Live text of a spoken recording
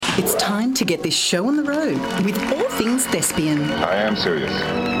It's time to get this show on the road with all things thespian. I am serious.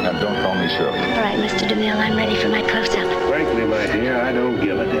 And don't call me Shirley. All right, Mr. DeMille, I'm ready for my close-up. Frankly, my dear, I don't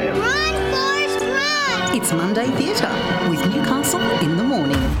give a damn. Run, Forrest, run! It's Monday Theatre with Newcastle in the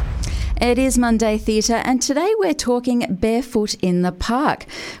morning. It is Monday Theatre, and today we're talking Barefoot in the Park,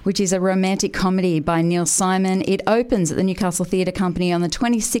 which is a romantic comedy by Neil Simon. It opens at the Newcastle Theatre Company on the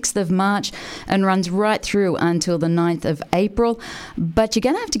 26th of March and runs right through until the 9th of April. But you're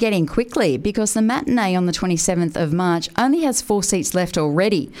going to have to get in quickly because the matinee on the 27th of March only has 4 seats left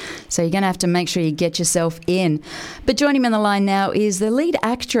already. So you're going to have to make sure you get yourself in. But joining me on the line now is the lead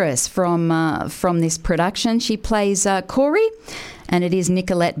actress from this production. She plays Corey. And it is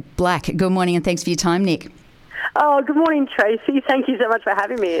Nicolette Black. Good morning and thanks for your time, Nick. Oh, good morning, Tracy. Thank you so much for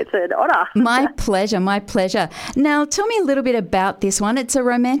having me. It's an honour. My pleasure, my pleasure. Now, tell me a little bit about this one. It's a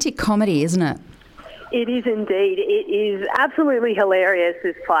romantic comedy, isn't it? It is indeed. It is absolutely hilarious,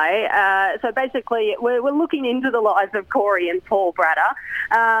 this play. So basically, we're looking into the lives of Corey and Paul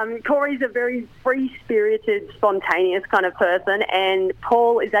Bratter. Corey's a very free-spirited, spontaneous kind of person, and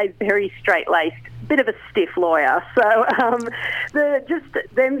Paul is a very straight-laced, bit of a stiff lawyer. So just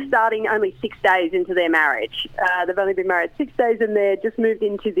them starting only 6 days into their marriage. They've only been married 6 days, and they're just moved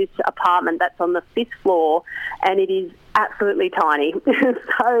into this apartment that's on the 5th floor, and it is absolutely tiny.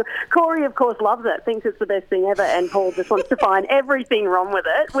 So Corey, of course, loves it, thinks it's the best thing ever, and Paul just wants to find everything wrong with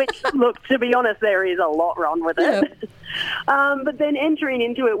it, which, look, to be honest, there is a lot wrong with it. Yeah. But then entering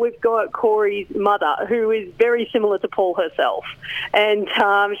into it, we've got Corey's mother, who is very similar to Paul herself. And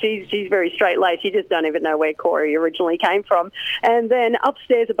she's very straight-laced. You just don't even know where Corey originally came from. And then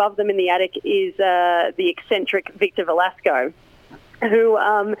upstairs above them in the attic is the eccentric Victor Velasco,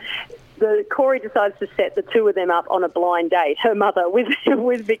 who... Corey decides to set the two of them up on a blind date, her mother with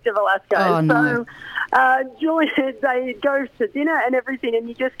Victor Velasco. Oh, no. So they go to dinner and everything, and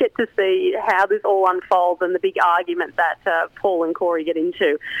you just get to see how this all unfolds and the big argument that Paul and Corey get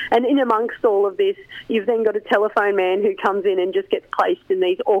into. And in amongst all of this, you've then got a telephone man who comes in and just gets placed in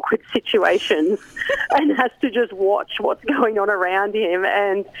these awkward situations and has to just watch what's going on around him.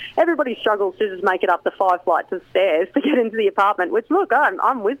 And everybody struggles to just make it up the 5 flights of stairs to get into the apartment, which, look,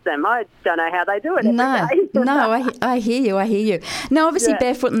 I'm with them. I don't know how they do it. I hear you. Now, obviously, yeah.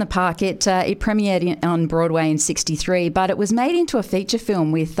 Barefoot in the Park, it premiered on Broadway in 1963, but it was made into a feature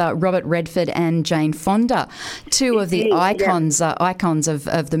film with Robert Redford and Jane Fonda, two of the icons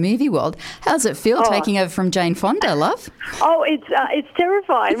of the movie world. How does it feel taking over from Jane Fonda, love? Oh, it's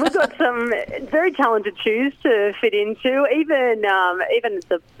terrifying. We've got some very talented shoes to fit into, even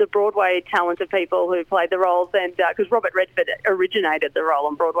the Broadway talented people who played the roles, and because Robert Redford originated the role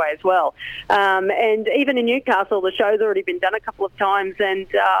on Broadway as well. And even in Newcastle, the show's already been done a couple of times, and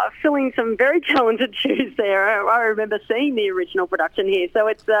filling some very talented shoes there. I remember seeing the original production here, so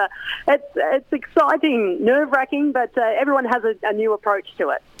it's exciting, nerve-wracking, but everyone has a new approach to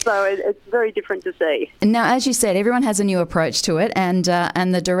it. So it's very different to see. Now, as you said, everyone has a new approach to it, and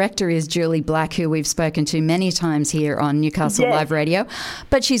the director is Julie Black, who we've spoken to many times here on Newcastle Live Radio,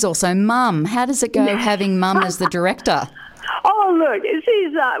 but she's also mum. How does it go having mum as the director? Oh, look,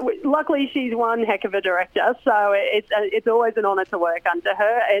 luckily she's one heck of a director, so it's always an honour to work under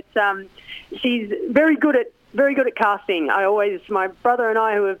her. She's very good at casting. My brother and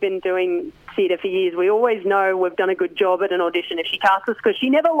I, who have been doing theatre for years, we always know we've done a good job at an audition if she casts us, because she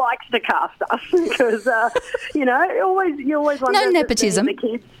never likes to cast us because you always wonder. No nepotism. The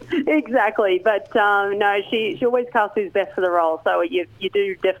kids. Exactly, but no, she always casts who's best for the role, so you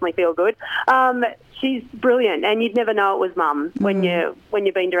do definitely feel good. She's brilliant, and you'd never know it was mum when you're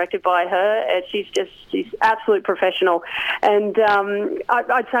being directed by her. She's absolute professional, and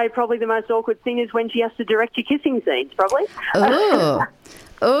I'd say probably the most awkward thing is when she has to direct your kissing scenes. Probably.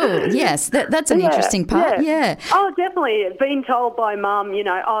 Oh, yes, that's an interesting part. Yeah. Oh, definitely. Being told by mum,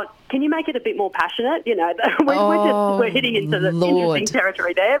 can you make it a bit more passionate? We're hitting into the interesting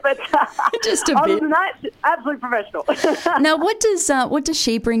territory there, but just a other bit. than that, absolute professional. Now, what does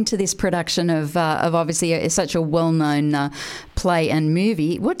she bring to this production of obviously such a well-known play and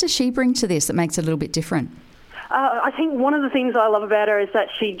movie? What does she bring to this that makes it a little bit different? I think one of the things I love about her is that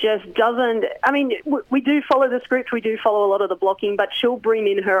she just doesn't... I mean, we do follow the script, we do follow a lot of the blocking, but she'll bring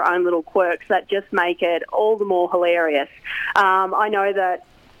in her own little quirks that just make it all the more hilarious. I know that...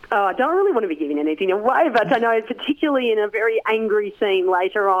 I don't really want to be giving anything away, but I know particularly in a very angry scene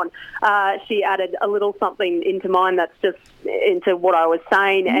later on, she added a little something into mine that's just into what I was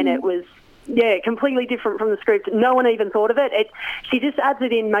saying, and it was... Yeah, completely different from the script. No one even thought of it. She just adds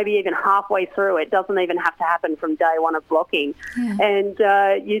it in maybe even halfway through. It doesn't even have to happen from day one of blocking. Yeah. And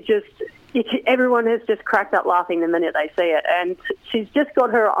everyone has just cracked up laughing the minute they see it, and she's just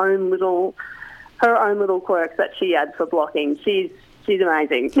got her own little quirks that she adds for blocking. She's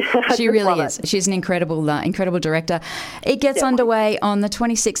amazing. She really is. She's an incredible director. It gets underway on the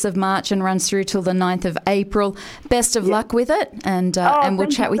 26th of March and runs through till the 9th of April. Best of luck with it, and we'll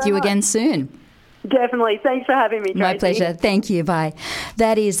chat with you again soon. Definitely. Thanks for having me, Tracy. My pleasure. Thank you. Bye.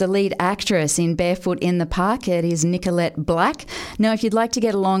 That is the lead actress in Barefoot in the Park. It is Nicolette Black. Now, if you'd like to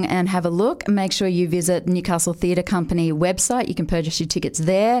get along and have a look, make sure you visit Newcastle Theatre Company website. You can purchase your tickets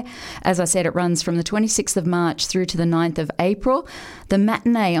there. As I said, it runs from the 26th of March through to the 9th of April. The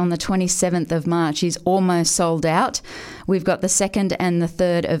matinee on the 27th of March is almost sold out. We've got the 2nd and the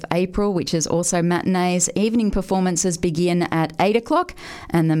 3rd of April, which is also matinees. Evening performances begin at 8 o'clock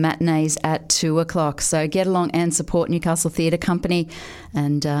and the matinees at 2 o'clock. So get along and support Newcastle Theatre Company.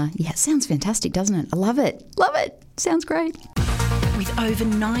 And it sounds fantastic, doesn't it? I love it. Love it. Sounds great. With over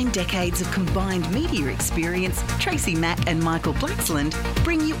 9 decades of combined media experience, Tracy Mack and Michael Blaxland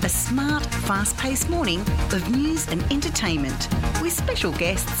bring you a smart, fast-paced morning of news and entertainment with special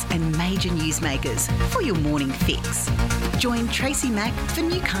guests and major newsmakers for your morning fix. Join Tracy Mack for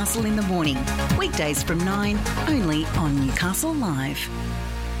Newcastle in the Morning, weekdays from 9, only on Newcastle Live.